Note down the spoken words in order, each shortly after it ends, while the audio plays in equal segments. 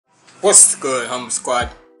What's good, Hummer Squad?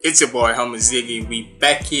 It's your boy Hummer Ziggy. We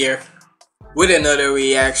back here with another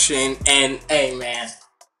reaction, and hey man,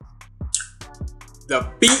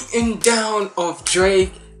 the beating down of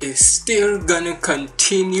Drake is still gonna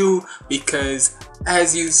continue because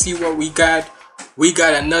as you see what we got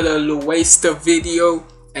another Louaista video,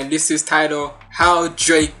 and this is titled How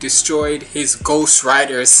Drake Destroyed His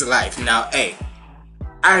Ghostwriter's Life. Now hey,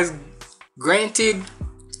 as granted,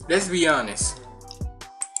 let's be honest,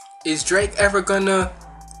 is Drake ever gonna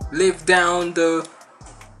live down the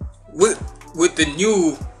with the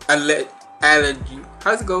new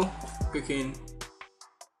how's it go? Freaking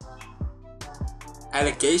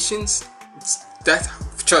allegations?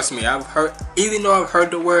 Trust me, I've heard, even though I've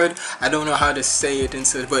heard the word, I don't know how to say it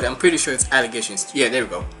and but I'm pretty sure it's allegations. Yeah, there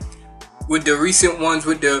we go. With the recent ones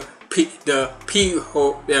with the pedo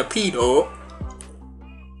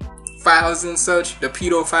files and such, the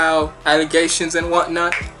pedophile allegations and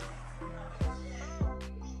whatnot.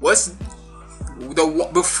 What's the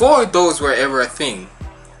before those were ever a thing?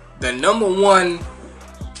 The number one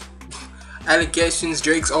allegations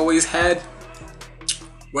Drake's always had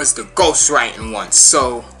was the ghostwriting one.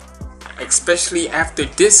 So, especially after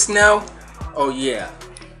this now, oh yeah,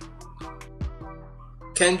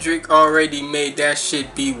 Kendrick already made that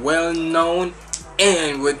shit be well known,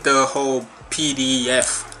 and with the whole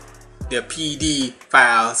PDF, the PD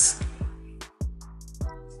files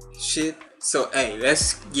shit. So hey,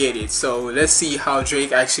 let's get it. So let's see how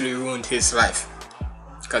Drake actually ruined his life,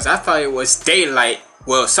 because I thought it was daylight.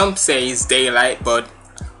 Well, some say it's daylight, but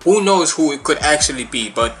who knows who it could actually be.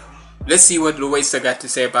 But let's see what Louaista got to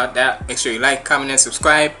say about that. Make sure you like, comment, and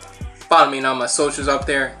subscribe. Follow me on all my socials up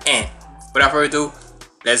there. And without further ado,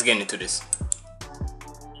 let's get into this.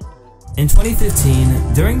 In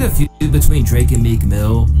 2015, during the feud between Drake and Meek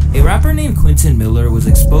Mill, a rapper named Quentin Miller was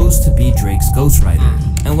exposed to be Drake's ghostwriter.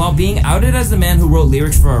 And while being outed as the man who wrote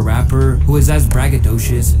lyrics for a rapper who is as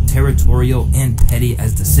braggadocious, territorial, and petty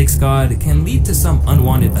as the Sixth God can lead to some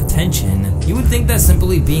unwanted attention, you would think that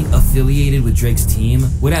simply being affiliated with Drake's team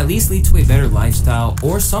would at least lead to a better lifestyle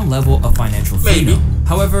or some level of financial freedom.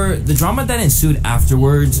 However, the drama that ensued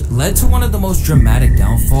afterwards led to one of the most dramatic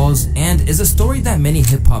downfalls and is a story that many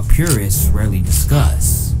hip-hop purists rarely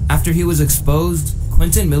discuss. After he was exposed,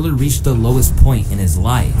 Quentin Miller reached the lowest point in his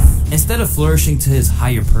life, instead of flourishing to his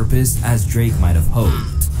higher purpose as Drake might have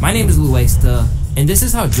hoped. My name is Louaista, and this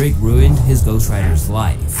is how Drake ruined his ghostwriter's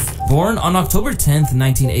life. Born on October 10th,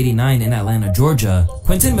 1989 in Atlanta, Georgia,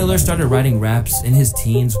 Quentin Miller started writing raps in his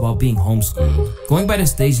teens while being homeschooled, going by the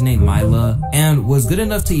stage name Mila, and was good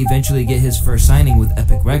enough to eventually get his first signing with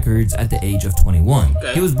Epic Records at the age of 21.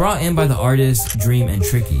 He was brought in by the artists Dream and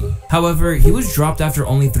Tricky. However, he was dropped after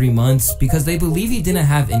only 3 months because they believe he didn't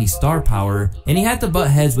have any star power and he had to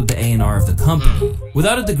butt heads with the A&R of the company.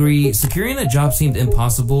 Without a degree, securing a job seemed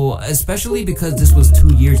impossible, especially because this was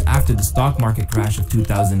 2 years after the stock market crash of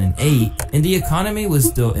 2008 and the economy was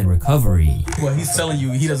still in recovery. Well, he's telling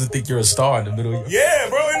you he doesn't think you're a star in the middle of your... Yeah,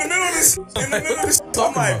 bro, in the middle of this.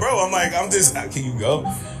 I'm just, can you go?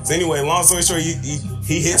 So anyway, long story short,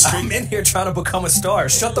 he hits Tricky. I'm in here trying to become a star.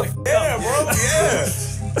 Shut the f up. Yeah, bro, yeah.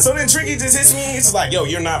 So then Tricky just hits me. He's like, yo,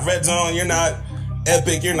 you're not Red Zone, you're not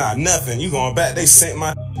Epic, you're not nothing. You going back. They sent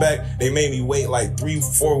my back. They made me wait like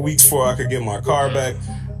 3-4 weeks before I could get my car back.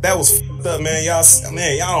 That was f***ed up, man. Y'all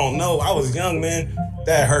don't know. I was young, man.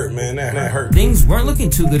 That hurt, man. That hurt. Things weren't looking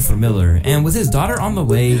too good for Miller, and with his daughter on the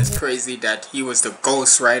way... It's crazy that he was the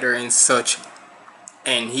ghostwriter and such,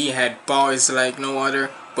 and he had bars like no other,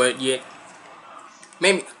 but yet,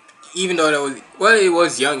 maybe, even though that was, well, it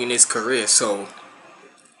was young in his career, so,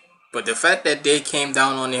 but the fact that they came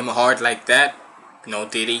down on him hard like that, no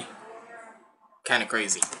Diddy, kind of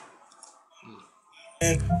crazy.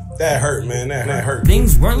 That hurt, man. That hurt.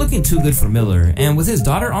 Things weren't looking too good for Miller, and with his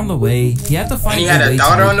daughter on the way, he had to find and he had a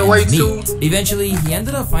daughter on the way too. Eventually, he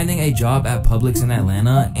ended up finding a job at Publix in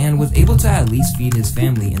Atlanta and was able to at least feed his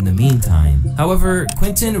family in the meantime. However,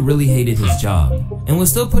 Quentin really hated his job and was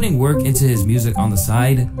still putting work into his music on the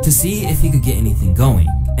side to see if he could get anything going.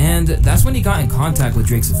 And that's when he got in contact with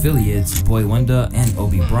Drake's affiliates, Boy Wonder and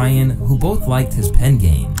Obi Bryan, who both liked his pen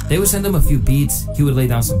game. They would send him a few beats, he would lay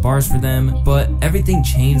down some bars for them, but everything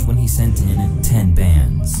changed when he sent in 10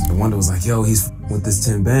 bands. Wonder was like, yo, he's with this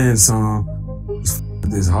 10 band song, he's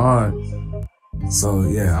with this hard. So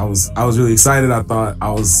yeah, I was really excited. I thought I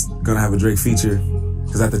was gonna have a Drake feature,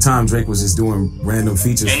 because at the time Drake was just doing random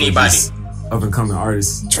features for up and coming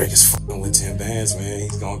artists. Drake is fucking with 10 bands, man.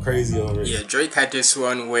 He's going crazy over it. Yeah, Drake had this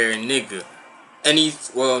one where nigga, and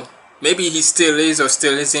well, maybe he still is or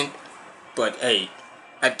still isn't, but hey,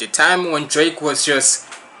 at the time when Drake was just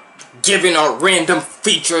giving out random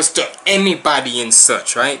features to anybody and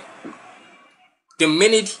such, right? The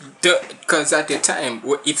minute, because at the time,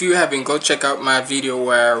 if you haven't, go check out my video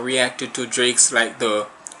where I reacted to Drake's, like the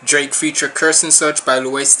Drake feature Curse and Such by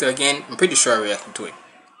Louaista again. I'm pretty sure I reacted to it.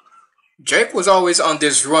 Drake was always on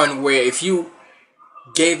this run where if you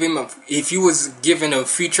gave him if you was given a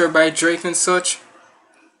feature by Drake and such,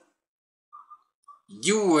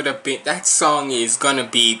 you would have been, that song is gonna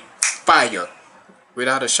be fire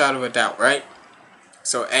without a shadow of a doubt, right?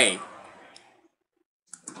 So hey,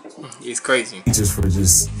 it's crazy. Just for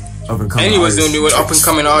just up and coming. And he was doing it with up and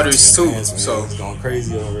coming artists too. So it's going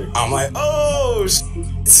crazy over it. I'm like, oh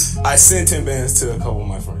shit. I sent 10 bands to a couple of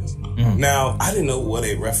my friends. Now, I didn't know what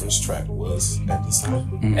a reference track was at this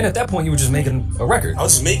time. And at that point, you were just making a record. I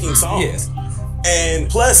was just making songs. Yeah. And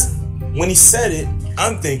plus, when he said it,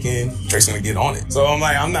 I'm thinking Drake's gonna get on it. So I'm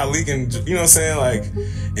like, I'm not leaking, you know what I'm saying? Like,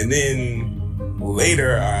 and then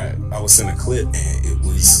later, I was sent a clip and it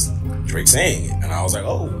was Drake saying it. And I was like,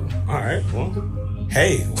 oh, all right, well,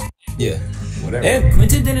 hey. Yeah. Whatever. And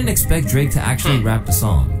Quentin didn't expect Drake to actually rap the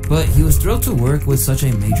song, but he was thrilled to work with such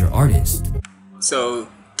a major artist. So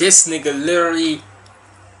this nigga literally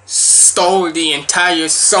stole the entire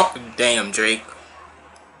song. Damn, Drake.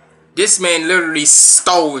 This man literally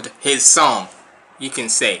stole his song, you can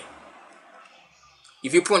say.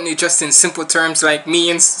 If you put it just in simple terms like me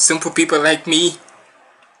and simple people like me,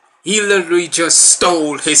 he literally just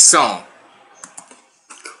stole his song.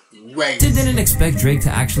 Right. Quentin didn't expect Drake to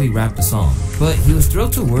actually rap the song, but he was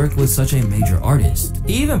thrilled to work with such a major artist.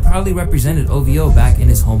 He even proudly represented OVO back in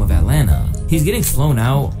his home of Atlanta. He's getting flown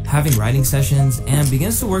out, having writing sessions, and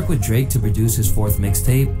begins to work with Drake to produce his 4th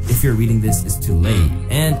mixtape, If You're Reading This It's Too Late.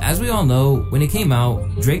 And as we all know, when it came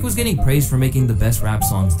out, Drake was getting praised for making the best rap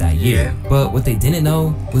songs that year. But what they didn't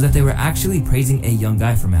know was that they were actually praising a young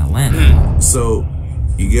guy from Atlanta. So,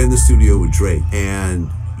 you get in the studio with Drake, and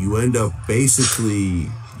you end up basically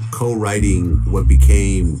co-writing what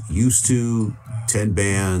became Used To, 10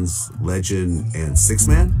 Bands, Legend, and 6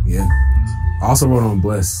 Man. Yeah. I also wrote on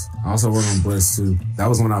Bless. Too. That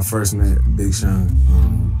was when I first met Big Sean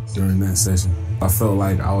during that session. I felt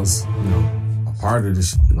like I was, a part of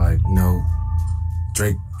this shit. Like,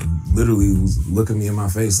 Drake literally was looking me in my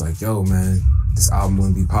face like, yo, man, this album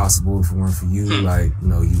wouldn't be possible if it weren't for you. Like,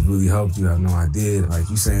 you really helped. You have no idea. Like,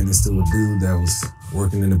 you saying this to a dude that was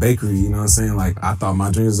working in the bakery, you know what I'm saying? Like, I thought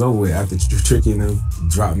my dream was over with after Tricky and them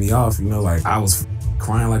dropped me off, like, I was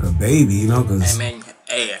crying like a baby, because... Hey, man,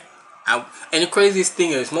 and the craziest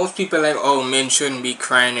thing is, most people are like, oh, men shouldn't be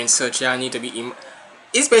crying and such, y'all need to be...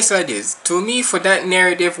 It's basically like this. To me, for that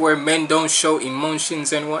narrative where men don't show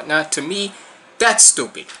emotions and whatnot, to me, that's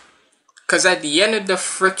stupid. Because at the end of the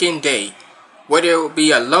freaking day, whether it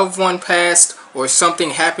be a loved one passed or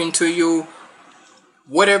something happened to you,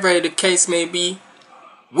 whatever the case may be,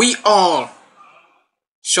 we all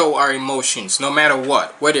show our emotions, no matter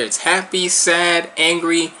what. Whether it's happy, sad,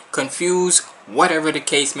 angry, confused, whatever the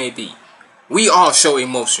case may be. We all show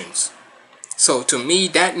emotions. So to me,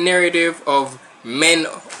 that narrative of men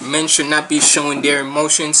should not be showing their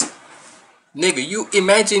emotions, nigga, you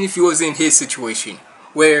imagine if you was in his situation,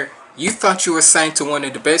 where you thought you were signed to one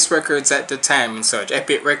of the best records at the time and such,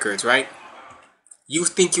 Epic Records, right? You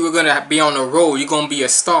think you were gonna be on a roll, you're gonna be a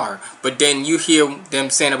star, but then you hear them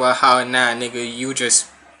saying about how, nah, nigga,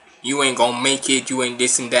 you ain't gonna make it, you ain't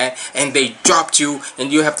this and that, and they dropped you,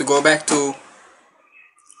 and you have to go back to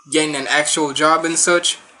getting an actual job and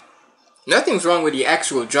such. Nothing's wrong with the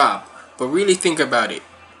actual job, but really think about it.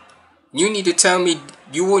 You need to tell me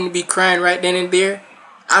you wouldn't be crying right then and there?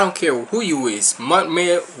 I don't care who you is,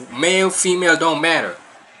 male, female, don't matter.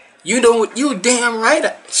 You damn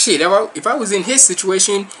right. Shit, if I was in his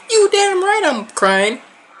situation, you damn right I'm crying.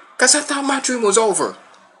 Because I thought my dream was over.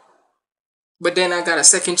 But then I got a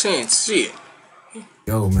second chance. Shit.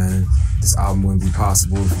 Yo, man, this album wouldn't be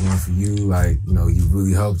possible if it weren't for you. Like, you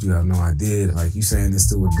really helped. You have no idea. Like, you saying this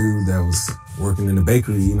to a dude that was working in the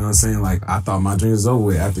bakery, you know what I'm saying? Like, I thought my dream was over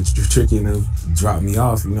with after Tricky and them dropped me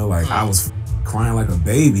off, like, I was crying like a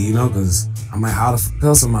baby, because I'm like, how the fuck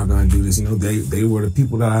else am I gonna do this? They were the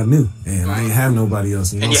people that I knew, and I ain't have nobody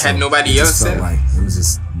else. And you had nobody else. Felt like it was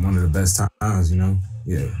just one of the best times.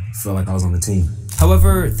 Yeah, felt like I was on the team.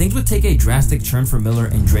 However, things would take a drastic turn for Miller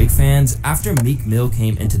and Drake fans after Meek Mill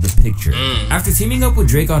came into the picture. After teaming up with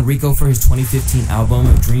Drake on Rico for his 2015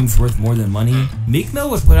 album, Dreams Worth More Than Money, Meek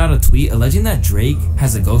Mill would put out a tweet alleging that Drake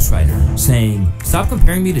has a ghostwriter, saying, "Stop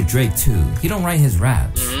comparing me to Drake too, he don't write his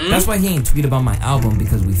raps. That's why he ain't tweet about my album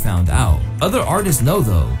because we found out. Other artists know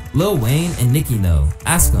though, Lil Wayne and Nicki know,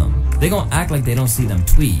 ask them. They gon' act like they don't see them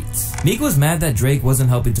tweets." Meek was mad that Drake wasn't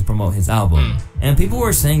helping to promote his album, And people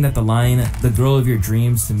were saying that the line, "the girl of your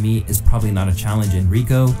dreams to me is probably not a challenge,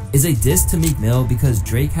 Enrico," is a diss to Meek Mill because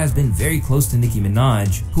Drake has been very close to Nicki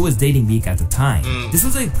Minaj, who was dating Meek at the time. This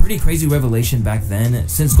was a pretty crazy revelation back then,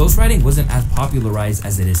 since ghostwriting wasn't as popularized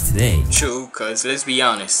as it is today. True, cause let's be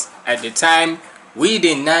honest, at the time, we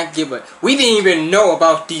didn't even know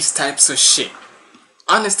about these types of shit.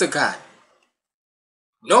 Honest to God.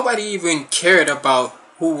 Nobody even cared about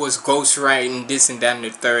who was ghostwriting this and that and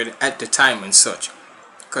the third at the time and such.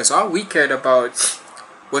 Cause all we cared about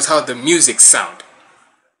was how the music sounded.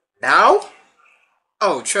 Now?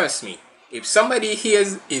 Oh, trust me. If somebody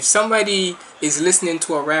is listening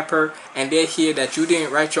to a rapper and they hear that you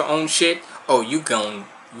didn't write your own shit, oh, you gon'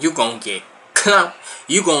 get clumped.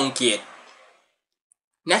 You gon' get,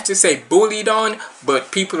 not to say bullied on,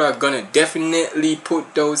 but people are gonna definitely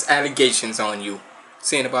put those allegations on you,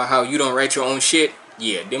 saying about how you don't write your own shit.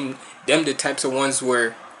 Yeah, them the types of ones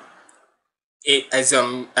where as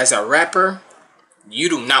a rapper, you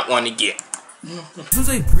do not want to get. This was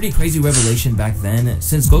a pretty crazy revelation back then,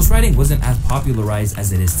 since ghostwriting wasn't as popularized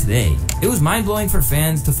as it is today. It was mind-blowing for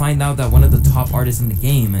fans to find out that one of the top artists in the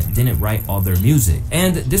game didn't write all their music.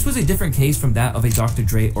 And this was a different case from that of a Dr.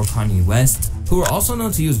 Dre or Kanye West, who are also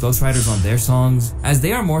known to use ghostwriters on their songs, as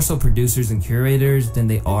they are more so producers and curators than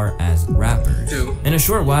they are as rappers. In a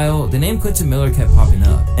short while, the name Quentin Miller kept popping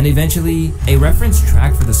up, and eventually, a reference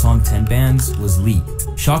track for the song 10 Bands was leaked,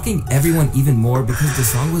 shocking everyone even more because the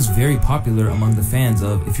song was very popular among the fans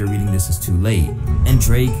of If You're Reading This Is Too Late, and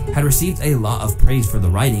Drake had received a lot of praise for the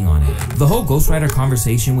writing on it. The whole ghostwriter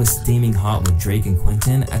conversation was steaming hot with Drake and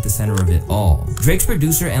Quentin at the center of it all. Drake's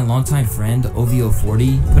producer and longtime friend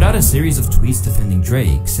OVO40 put out a series of tweets defending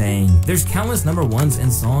Drake, saying, "There's countless number ones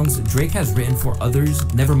and songs Drake has written for others,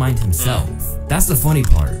 never mind himself." That's the funny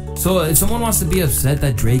part. So if someone wants to be upset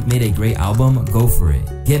that Drake made a great album, go for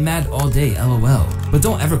it. Get mad all day, LOL. But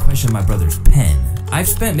don't ever question my brother's pen. I've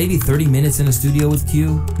spent maybe 30 minutes in a studio with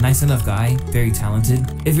Q, nice enough guy, very talented.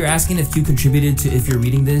 If you're asking if Q contributed to If You're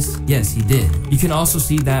Reading This, yes, he did. You can also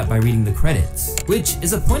see that by reading the credits, which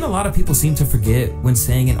is a point a lot of people seem to forget when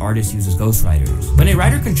saying an artist uses ghostwriters. When a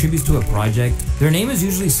writer contributes to a project, their name is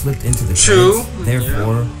usually slipped into the credits,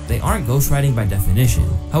 therefore, they aren't ghostwriting by definition.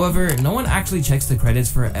 However, no one actually checks the credits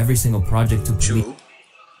for every single project to True.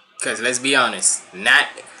 Because let's be honest, not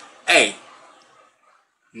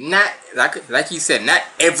like you said, not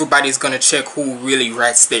everybody's gonna check who really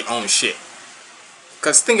writes their own shit.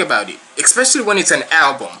 Cause think about it, especially when it's an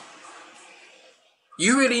album.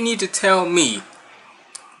 You really need to tell me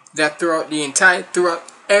that throughout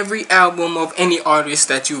every album of any artist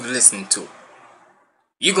that you've listened to,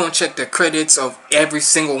 you gonna check the credits of every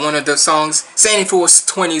single one of the songs. Saying if it was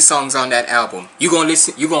 20 songs on that album, you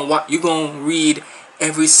gonna read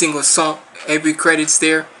every single song, every credits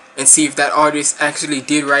there, and see if that artist actually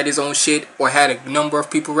did write his own shit or had a number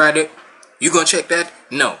of people write it. You gonna check that?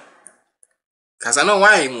 No. Cause I know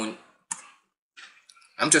I wouldn't.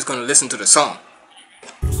 I'm just gonna listen to the song.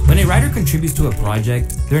 When a writer contributes to a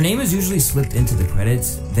project, their name is usually slipped into the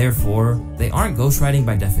credits, therefore, they aren't ghostwriting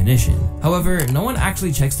by definition. However, no one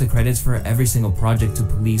actually checks the credits for every single project to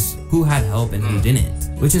police who had help and who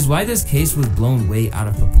didn't, which is why this case was blown way out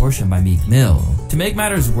of proportion by Meek Mill. To make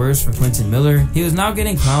matters worse for Quentin Miller, he was now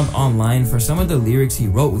getting clowned online for some of the lyrics he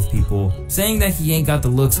wrote with people, saying that he ain't got the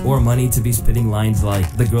looks or money to be spitting lines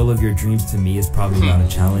like, "The girl of your dreams to me is probably not a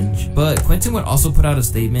challenge." But Quentin would also put out a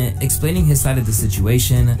statement explaining his side of the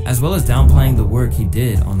situation, as well as downplaying the work he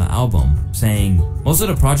did on the album, saying, "Most of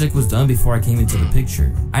the project was done before I came into the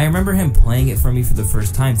picture. I remember him playing it for me for the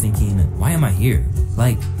first time thinking, why am I here?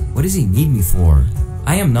 Like, what does he need me for?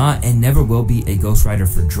 I am not and never will be a ghostwriter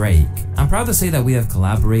for Drake. I'm proud to say that we have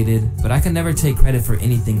collaborated, but I can never take credit for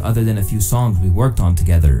anything other than a few songs we worked on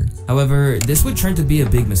together." However, this would turn to be a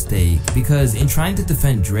big mistake, because in trying to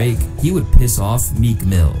defend Drake, he would piss off Meek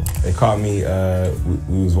Mill. They caught me,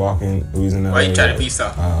 we was walking, we was in LA. Why you trying to peace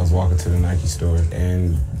out? I was walking to the Nike store,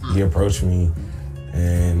 and he approached me,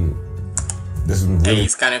 and this was really... Hey,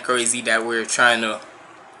 it's kind of crazy that we're trying to,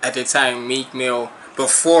 at the time, Meek Mill,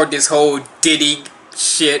 before this whole Diddy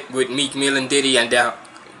shit with Meek Mill and Diddy and that,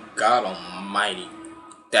 God almighty,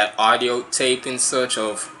 that audio tape and such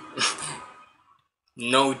of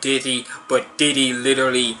no Diddy, but Diddy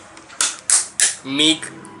literally, Meek,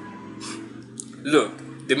 look,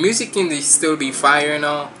 the music can still be fire and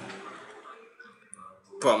all,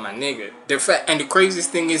 but my nigga, the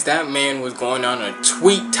craziest thing is that man was going on a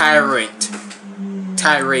tweet tirade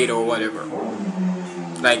or whatever.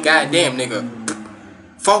 Like, goddamn, nigga,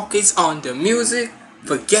 focus on the music,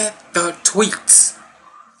 forget the tweets.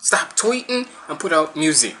 Stop tweeting and put out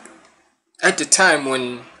music. At the time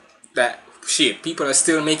when that shit, people are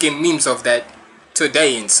still making memes of that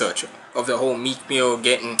today and such, of the whole Meek Mill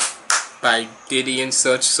getting by Diddy and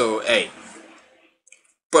such. So hey,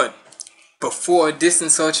 but before this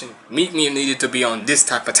and such, Meek Mill needed to be on this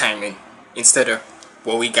type of timing instead of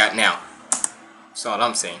what we got now. That's all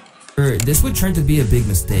I'm saying. This would turn to be a big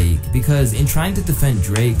mistake because in trying to defend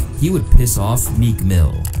Drake, he would piss off Meek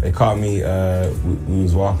Mill. They caught me, we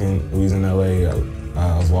was in LA,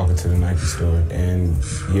 I was walking to the Nike store and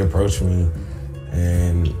he approached me,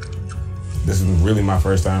 and this was really my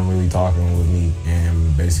first time really talking with Meek,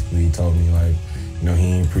 and basically told me like, you know,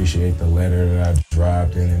 he didn't appreciate the letter that I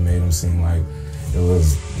dropped, and it made him seem like he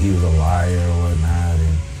was a liar or whatnot,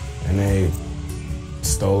 and they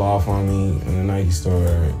stole off on me in the Nike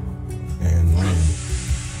store. And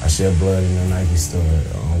I shed blood in the Nike store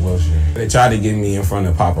on Wilshire. They tried to get me in front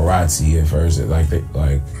of paparazzi at first.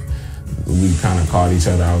 We kind of caught each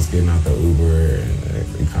other. I was getting out the Uber,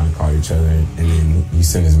 and we kind of caught each other. And then he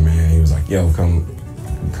sent his man. He was like, "Yo, come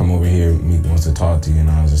over here. Meek wants to talk to you."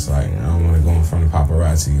 And I was just like, "I don't want to go in front of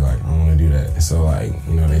paparazzi. Like, I don't want to do that." And so, like,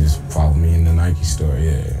 you know, they just followed me in the Nike store.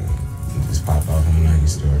 Yeah. Just popped off in the Nike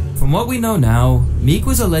store. From what we know now, Meek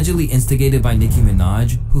was allegedly instigated by Nicki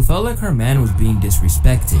Minaj, who felt like her man was being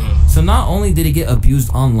disrespected. So not only did he get abused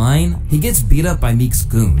online, he gets beat up by Meek's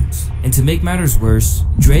goons. And to make matters worse,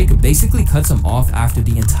 Drake basically cuts him off after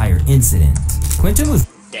the entire incident. Quentin was...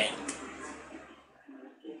 Dang.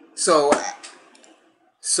 So,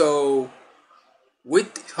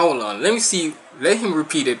 hold on, let him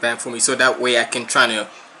repeat it back for me so that way I can try to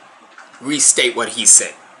restate what he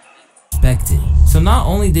said. So not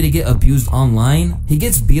only did he get abused online, he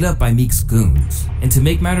gets beat up by Meek's goons. And to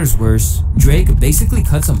make matters worse, Drake basically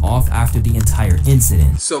cuts him off after the entire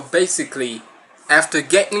incident. So basically, after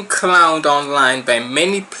getting clowned online by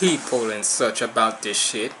many people and such about this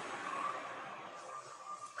shit,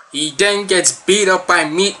 he then gets beat up by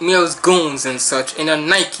Meek Mill's goons and such in a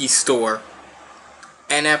Nike store.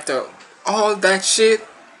 And after all that shit,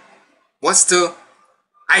 what's the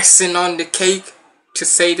icing on the cake, to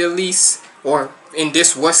say the least? Or in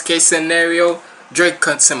this worst case scenario, Drake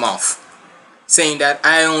cuts him off, saying that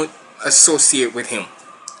I don't associate with him.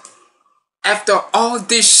 After all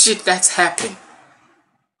this shit that's happened,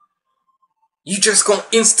 you just gonna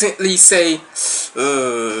instantly say,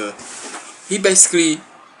 he basically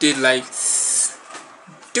did like,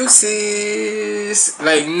 deuces.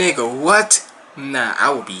 Like, nigga, what? Nah, I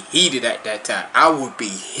would be heated at that time. I would be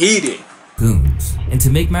heated. Goons. And to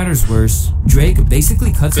make matters worse, Drake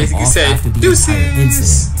basically cuts him off after the entire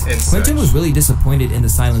incident. Quentin was really disappointed in the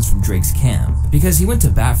silence from Drake's camp because he went to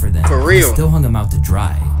bat for them. For real. He still hung him out to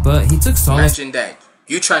dry. But he took solace. Imagine that.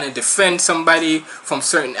 You trying to defend somebody from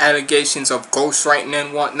certain allegations of ghostwriting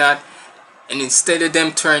and whatnot, and instead of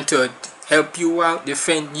them trying to help you out,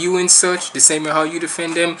 defend you and such, the same way how you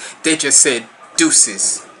defend them, they just said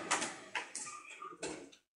deuces.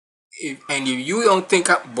 And if you don't think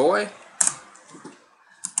boy,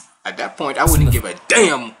 at that point I wouldn't give a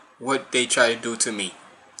damn what they try to do to me.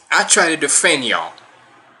 I try to defend y'all,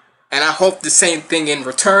 and I hope the same thing in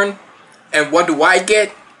return. And what do I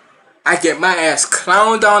get? I get my ass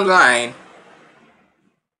clowned online,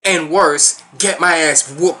 and worse, get my ass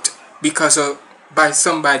whooped because of by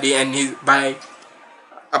somebody and by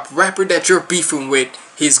a rapper that you're beefing with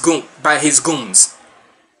by his goons.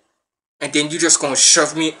 And then you just gonna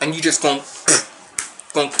shove me and you just gonna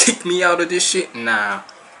kick me out of this shit? Nah.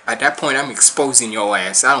 At that point I'm exposing your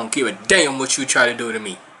ass. I don't give a damn what you try to do to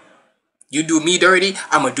me. You do me dirty,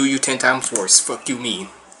 I'ma do you 10 times worse. Fuck you mean.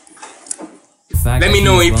 Let me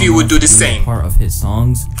know if you would do the same. Part of his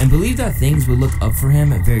songs and believed that things would look up for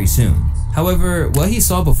him very soon. However, what he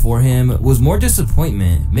saw before him was more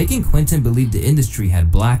disappointment, making Quentin believe the industry had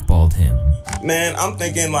blackballed him. Man, I'm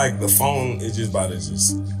thinking like the phone is just about to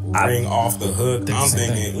just ring off the hook. I'm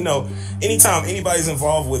thinking, you know, anytime anybody's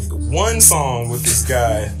involved with one song with this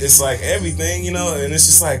guy, it's like everything, you know, and it's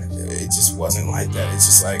just like, it just wasn't like that. It's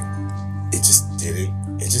just like, it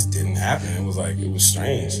just didn't happen. It was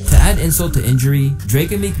strange. To add insult to injury,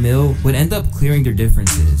 Drake and Meek Mill would end up clearing their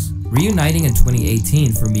differences, reuniting in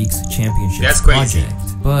 2018 for Meek's championship project.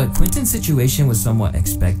 But Quentin's situation was somewhat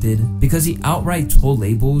expected because he outright told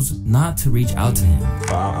labels not to reach out to him.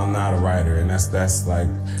 I'm not a writer, and that's like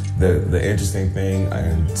the interesting thing.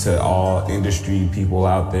 And to all industry people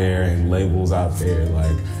out there and labels out there,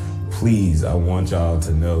 like, please, I want y'all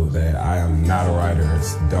to know that I am not a writer.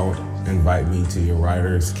 Don't invite me to your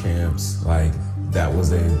writers' camps. Like, that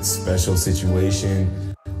was a special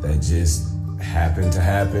situation that just happened to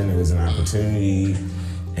happen. It was an opportunity,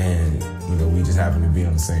 and you know, we just happen to be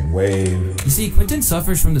on the same wave. You see, Quentin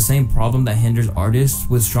suffers from the same problem that hinders artists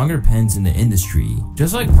with stronger pens in the industry.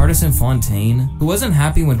 Just like Partisan Fontaine, who wasn't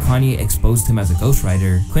happy when Kanye exposed him as a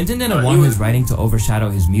ghostwriter, Quentin didn't want his writing to overshadow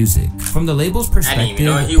his music. From the label's perspective,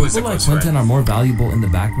 people like Quentin are more valuable in the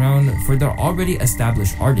background for their already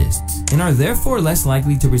established artists, and are therefore less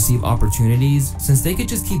likely to receive opportunities since they could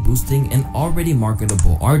just keep boosting an already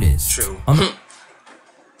marketable artist. True.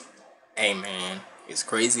 Hey man, it's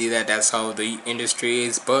crazy that that's how the industry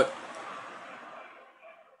is, but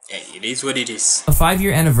hey, it is what it is. A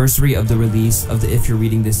 5-year anniversary of the release of the If You're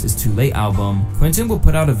Reading This Is Too Late album, Quentin will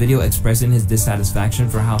put out a video expressing his dissatisfaction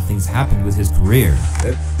for how things happened with his career.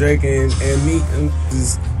 Drake and me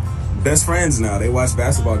is best friends now. They watch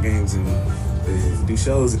basketball games and they do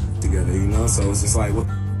shows together, you know? So it's just like, what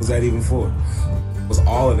was that even for? What was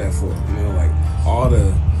all of that for? You know, like all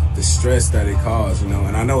the stress that it caused, you know?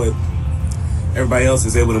 And I know everybody else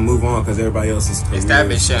is able to move on because everybody else is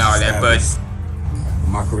established and all that, but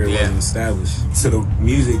my career wasn't established. To the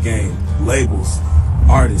music game, labels,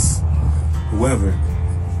 artists, whoever,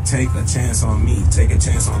 take a chance on me. Take a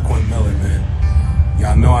chance on Quentin Miller, man.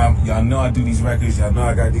 Y'all know I do these records. Y'all know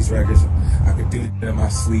I got these records. I could do it in my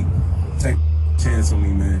sleep. Take a chance on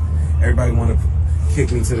me, man. Everybody want to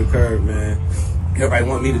kick me to the curb, man. Everybody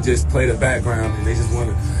want me to just play the background, and they just want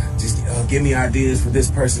to just give me ideas for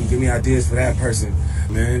this person, give me ideas for that person,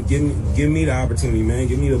 man. Give me the opportunity, man.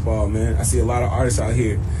 Give me the ball, man. I see a lot of artists out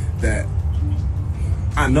here that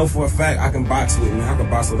I know for a fact I can box with, man. I can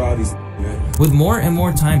box with all these, man. With more and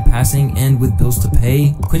more time passing and with bills to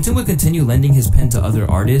pay, Quentin would continue lending his pen to other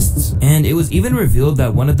artists, and it was even revealed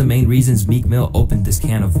that one of the main reasons Meek Mill opened this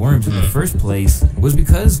can of worms in the first place was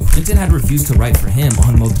because Quentin had refused to write for him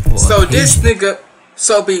on multiple occasions. So this nigga,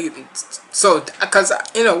 because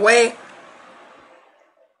in a way,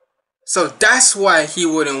 so that's why he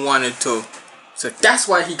wouldn't want it to, so that's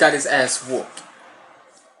why he got his ass whooped.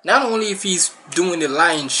 Not only if he's doing the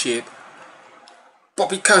lying shit, but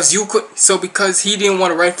because you could, so because he didn't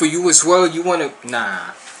want to write for you as well, you want to,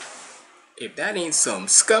 nah. If that ain't some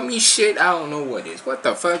scummy shit, I don't know what is. What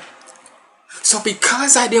the fuck? So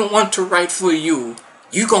because I didn't want to write for you,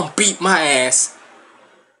 you gonna beat my ass.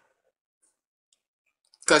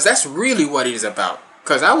 Because that's really what it is about.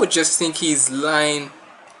 Because I would just think he's lying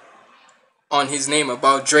on his name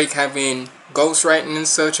about Drake having ghostwriting and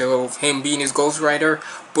such, or him being his ghostwriter.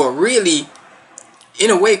 But really, in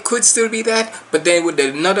a way, it could still be that. But then with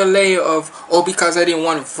another layer of, oh, because I didn't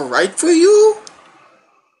want to write for you?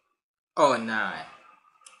 Oh, nah.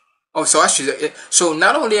 Oh, so I should, so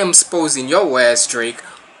not only am I exposing your ass, Drake,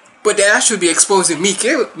 but then I should be exposing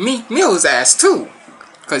Meek Mill's ass too.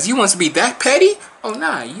 Because you want to be that petty? Oh,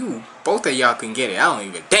 nah, you, both of y'all can get it. I don't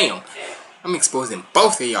even, damn. I'm exposing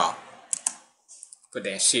both of y'all for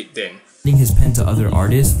that shit then. His pen to other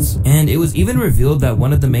artists, and it was even revealed that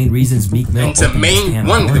one of the main reasons Meek Mill opened his can of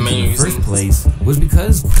worms in the first place was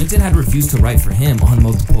because Quentin had refused to write for him on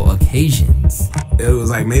multiple occasions. It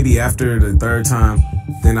was like maybe after the third time,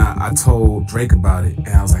 then I told Drake about it, and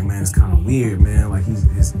I was like, man, it's kind of weird, man. Like he's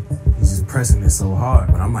just pressing it so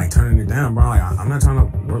hard, but I'm like turning it down, bro. Like I'm not trying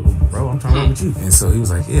to work with bro. I'm trying to work with you. And so he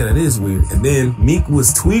was like, yeah, that is weird. And then Meek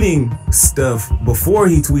was tweeting stuff before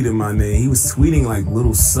he tweeted my name. He was tweeting like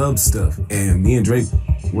little sub stuff, and me and Drake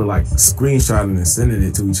were like screenshotting and sending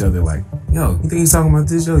it to each other. Like, yo, you think he's talking about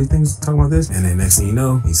this? Yo, you think he's talking about this? And then next thing you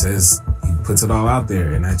know, he puts it all out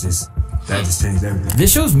there, and that just changed everything.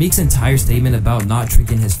 This shows Meek's entire statement about not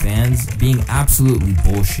tricking his fans being absolutely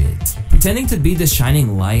bullshit. Pretending to be the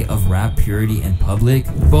shining light of rap purity in public,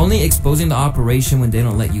 but only exposing the operation when they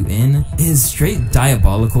don't let you in, is straight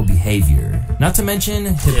diabolical behavior. Not to mention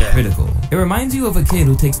hypocritical. It reminds you of a kid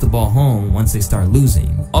who takes the ball home once they start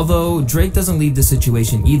losing. Although Drake doesn't leave the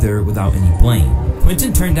situation either without any blame.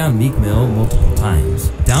 Quentin turned down Meek Mill multiple times,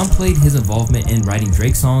 downplayed his involvement in writing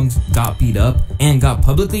Drake songs, got beat up, and got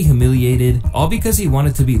publicly humiliated, all because he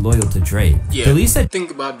wanted to be loyal to Drake. Yeah, the least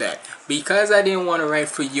think about that. Because I didn't want to write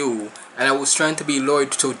for you, and I was trying to be loyal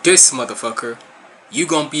to this motherfucker, you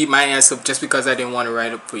gonna beat my ass up just because I didn't want to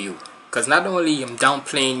write up for you. Because not only I'm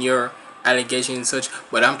downplaying your allegations and such,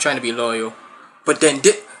 but I'm trying to be loyal. But then,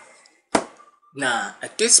 nah,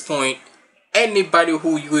 at this point, anybody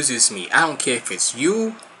who uses me, I don't care if it's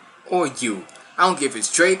you or you. I don't care if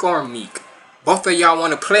it's Drake or Meek. Both of y'all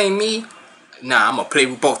want to play me? Nah, I'm gonna play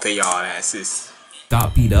with both of y'all asses.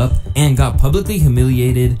 Got beat up and got publicly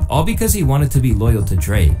humiliated, all because he wanted to be loyal to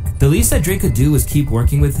Drake. The least that Drake could do was keep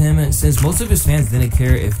working with him, since most of his fans didn't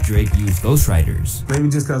care if Drake used ghostwriters. Maybe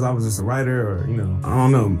just because I was just a writer, or you know, I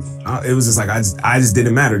don't know. It was just like I just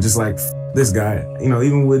didn't matter. Just like this guy, you know,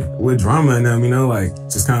 even with drama and them, you know, like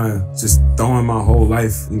just kind of just throwing my whole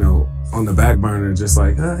life, you know, on the back burner, just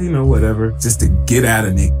like, you know, whatever, just to get at a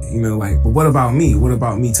nigga, you know, like, but what about me? What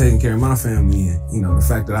about me taking care of my family? And, you know, the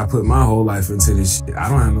fact that I put my whole life into this shit, I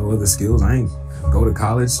don't have no other skills. I ain't go to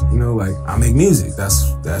college, you know, like, I make music.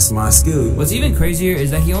 That's my skill. What's even crazier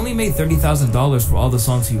is that he only made $30,000 for all the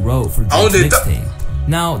songs he wrote for Drake's mixtape.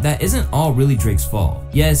 Now, that isn't all really Drake's fault.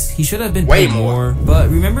 Yes, he should have been paid more, but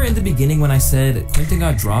remember in the beginning when I said Quentin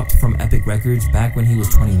got dropped from Epic Records back when he was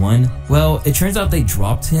 21? Well, it turns out they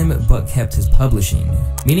dropped him but kept his publishing,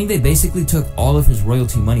 meaning they basically took all of his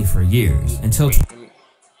royalty money for years, until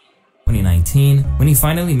 2019, when he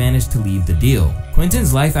finally managed to leave the deal.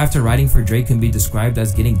 Quentin's life after writing for Drake can be described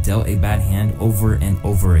as getting dealt a bad hand over and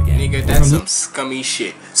over again. Nigga, that's some scummy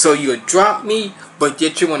shit. So you drop me, but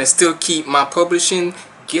yet you want to still keep my publishing?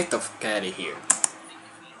 Get the fuck out of here.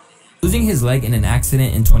 Losing his leg in an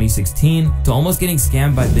accident in 2016 to almost getting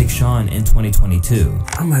scammed by Big Sean in 2022.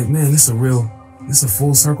 I'm like, man, this a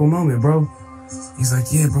full circle moment, bro. He's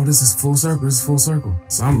like, yeah, bro, this is full circle, this is full circle.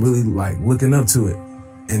 So I'm really like looking up to it.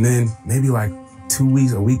 And then maybe like 2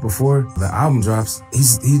 weeks, a week before the album drops,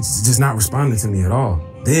 he's just not responding to me at all.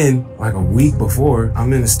 Then like a week before,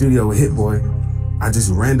 I'm in the studio with Hit Boy. I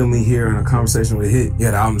just randomly hear in a conversation with Hit,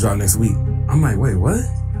 yeah, the album drop next week. I'm like, wait, what?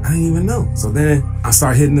 I didn't even know. So then I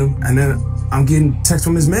start hitting him, and then I'm getting text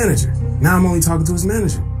from his manager. Now I'm only talking to his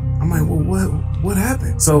manager. I'm like, well, what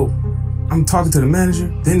happened? So I'm talking to the manager,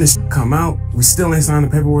 then the shit come out. We still ain't signed the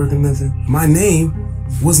paperwork or nothing. My name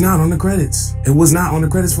was not on the credits. It was not on the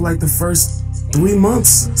credits for like the first 3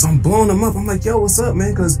 months. So I'm blowing them up. I'm like, yo, what's up,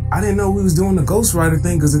 man? Because I didn't know we was doing the ghostwriter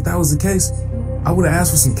thing, because if that was the case, I would have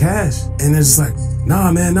asked for some cash. And they're just like,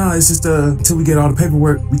 nah, man, nah, it's just until we get all the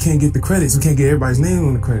paperwork, we can't get the credits. We can't get everybody's name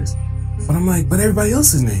on the credits. But I'm like, but everybody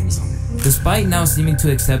else's name is on it. Despite now seeming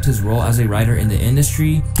to accept his role as a writer in the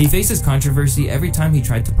industry, he faces controversy every time he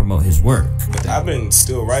tried to promote his work. I've been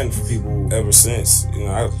still writing for people ever since. You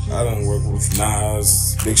know, I done worked with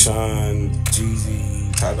Nas, Big Sean,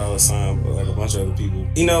 Jeezy, Ty Dolla $ign, but like a bunch of other people.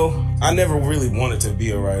 You know, I never really wanted to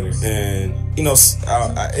be a writer, and you know,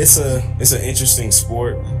 it's an interesting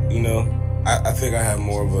sport. You know, I think I have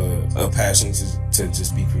more of a passion to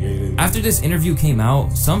just be creative. After this interview came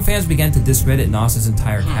out, some fans began to discredit Nas's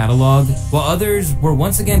entire catalog, while others were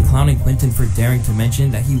once again clowning Quentin for daring to mention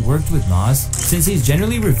that he worked with Nas, since he's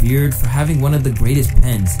generally revered for having one of the greatest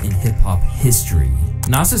pens in hip-hop history.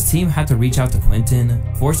 Nas's team had to reach out to Quentin,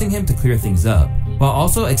 forcing him to clear things up, while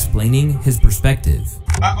also explaining his perspective.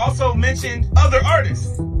 I also mentioned other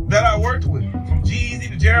artists that I worked with, from Jeezy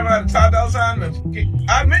to Jeremiah to Ty Dolla $ign.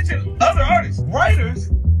 I mentioned other artists. Writers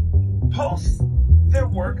post their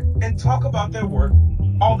work and talk about their work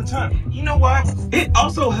all the time. You know why? It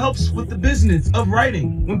also helps with the business of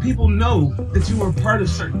writing. When people know that you are part of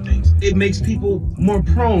certain things, it makes people more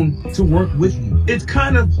prone to work with you. It's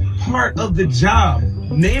kind of part of the job.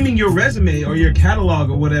 Naming your resume or your catalog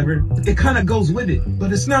or whatever, it kind of goes with it.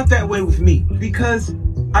 But it's not that way with me, because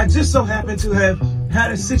I just so happen to have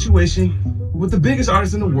had a situation with the biggest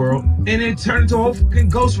artist in the world, and it turned into a whole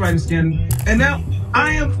fucking ghostwriting scandal. And now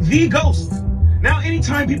I am the ghost. Now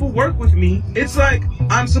anytime people work with me, it's like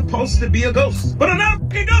I'm supposed to be a ghost. But I'm not a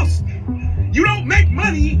fucking ghost. You don't make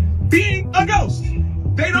money being a ghost.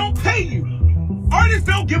 They don't pay you. Artists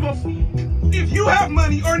don't give a f if you have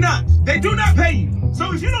money or not. They do not pay you.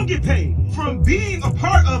 So if you don't get paid from being a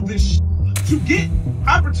part of this to get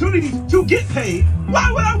opportunities to get paid,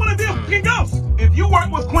 why would I want to be a fucking ghost? If you work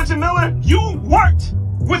with Quentin Miller, you worked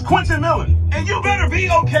with Quentin Miller. And you better be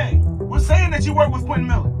okay with saying that you work with Quentin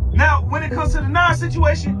Miller. Now, when it comes to the Nas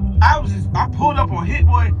situation, I pulled up on Hit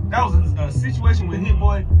Boy. That was a situation with Hit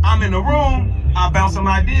Boy. I'm in the room, I bounce some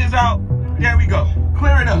ideas out. There we go.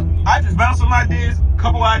 Clear it up. I just bounce some ideas,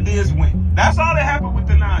 couple ideas went. That's all that happened with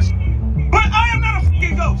the Nas shit. But I am not a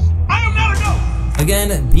fucking ghost. I am not a ghost.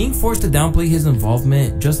 Again, being forced to downplay his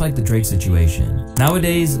involvement, just like the Drake situation.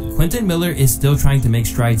 Nowadays, Quentin Miller is still trying to make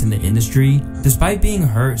strides in the industry, despite being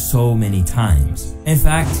hurt so many times. In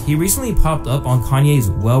fact, he recently popped up on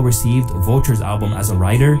Kanye's well-received Vultures album as a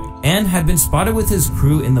writer, and had been spotted with his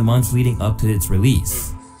crew in the months leading up to its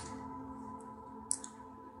release.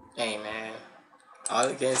 Hey man, all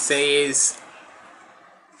I can say is,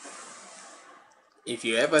 if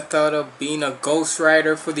you ever thought of being a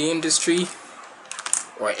ghostwriter for the industry,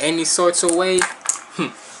 or any sorts of way,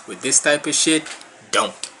 with this type of shit,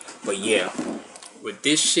 don't. But yeah, with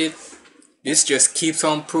this shit, this just keeps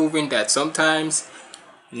on proving that sometimes,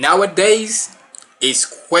 nowadays, it's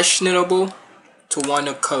questionable to want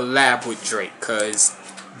to collab with Drake. Cause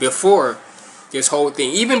before this whole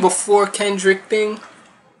thing, even before Kendrick thing,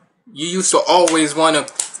 you used to always want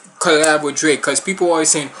to collab with Drake, because people always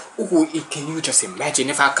saying, "Ooh, can you just imagine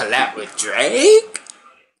if I collab with Drake?"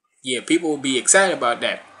 Yeah, people will be excited about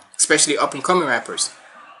that, especially up and coming rappers.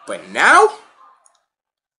 But now,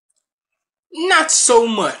 not so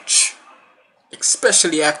much,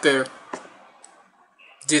 especially after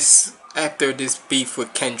this beef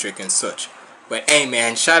with Kendrick and such. But hey,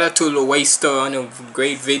 man, shout out to Louaista on a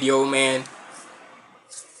great video, man.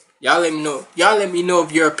 Y'all let me know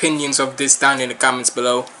of your opinions of this down in the comments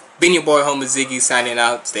below. Been your boy Homer Ziggy signing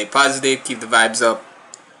out. Stay positive, keep the vibes up.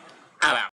 I'm out.